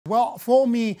Well, for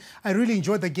me, I really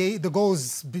enjoyed the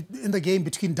goals in the game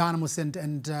between Dynamos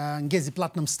and Ngezi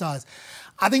Platinum Stars.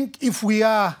 I think if we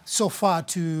are so far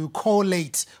to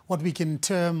collate what we can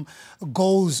term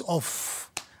goals of,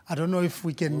 I don't know if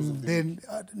we can then,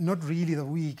 not really the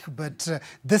week, but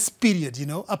this period, you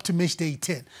know, up to match day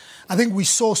 10. I think we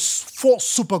saw 4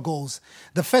 super goals.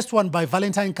 The first one by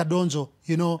Valentine Kadonzo,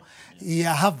 you know, he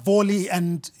half volley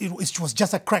and it was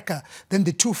just a cracker. Then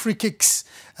the 2 free kicks,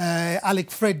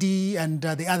 Alec Freddy and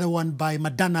the other one by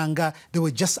Madananga, they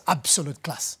were just absolute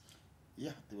class.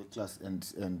 Yeah, they were class,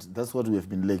 and that's what we have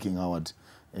been lacking, Howard.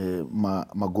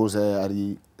 My goals are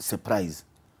a surprise.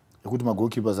 Ekuti ma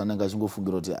goalkeepers ananga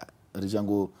achingofungira kuti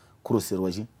richango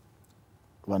crosserwa chi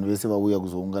vanhu vese vauya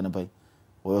kuzoungana pai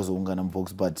vazoungana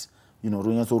mubox, but you know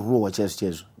ronyatsorohwa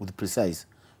chaizvo with precise,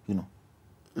 you know,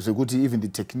 zvekuti even the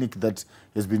technique that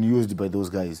has been used by those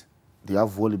guys, the half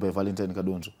volley by Valentine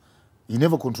Kadonzo, he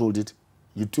never controlled it.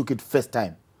 He took it first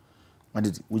time,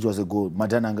 and which was a goal.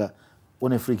 Madananga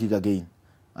on a free kick again,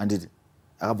 and it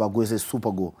Abago a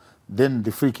super goal. Then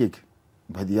the free kick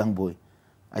by the young boy.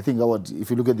 I think if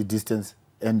you look at the distance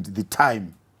and the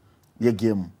time, your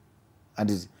game,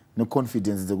 and no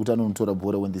confidence, the good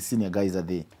when the senior guys are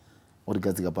there, or the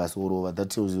guys pass all over, that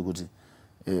tells you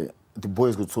the boy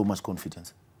has got so much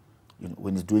confidence, you know,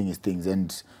 when he's doing his things.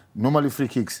 And normally free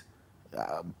kicks,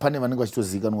 Kelvin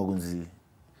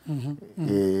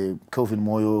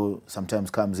Moyo sometimes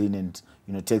comes in and,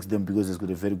 you know, takes them because he's got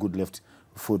a very good left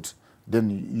foot. Then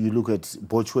you look at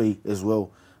Bochway as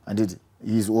well, and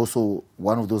he's also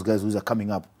one of those guys who's coming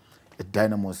up at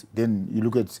Dynamos. Then you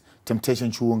look at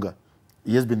Temptation Chuunga.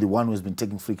 He has been the one who has been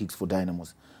taking free kicks for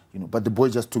Dynamos, you know. But the boy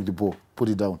just took the ball, put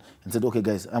it down, and said, "Okay,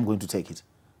 guys, I'm going to take it,"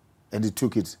 and he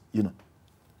took it, you know,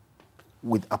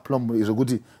 with aplomb.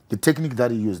 The technique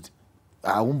that he used. It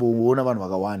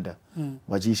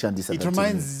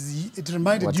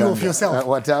reminded you of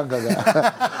yourself.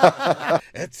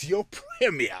 It's your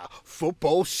premier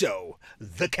football show,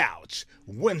 The Couch,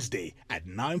 Wednesday at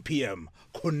 9 p.m.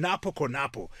 Konapo,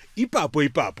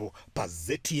 Ipapo,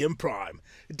 Pazetium Prime,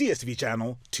 DSTV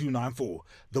channel 294,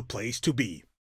 the place to be.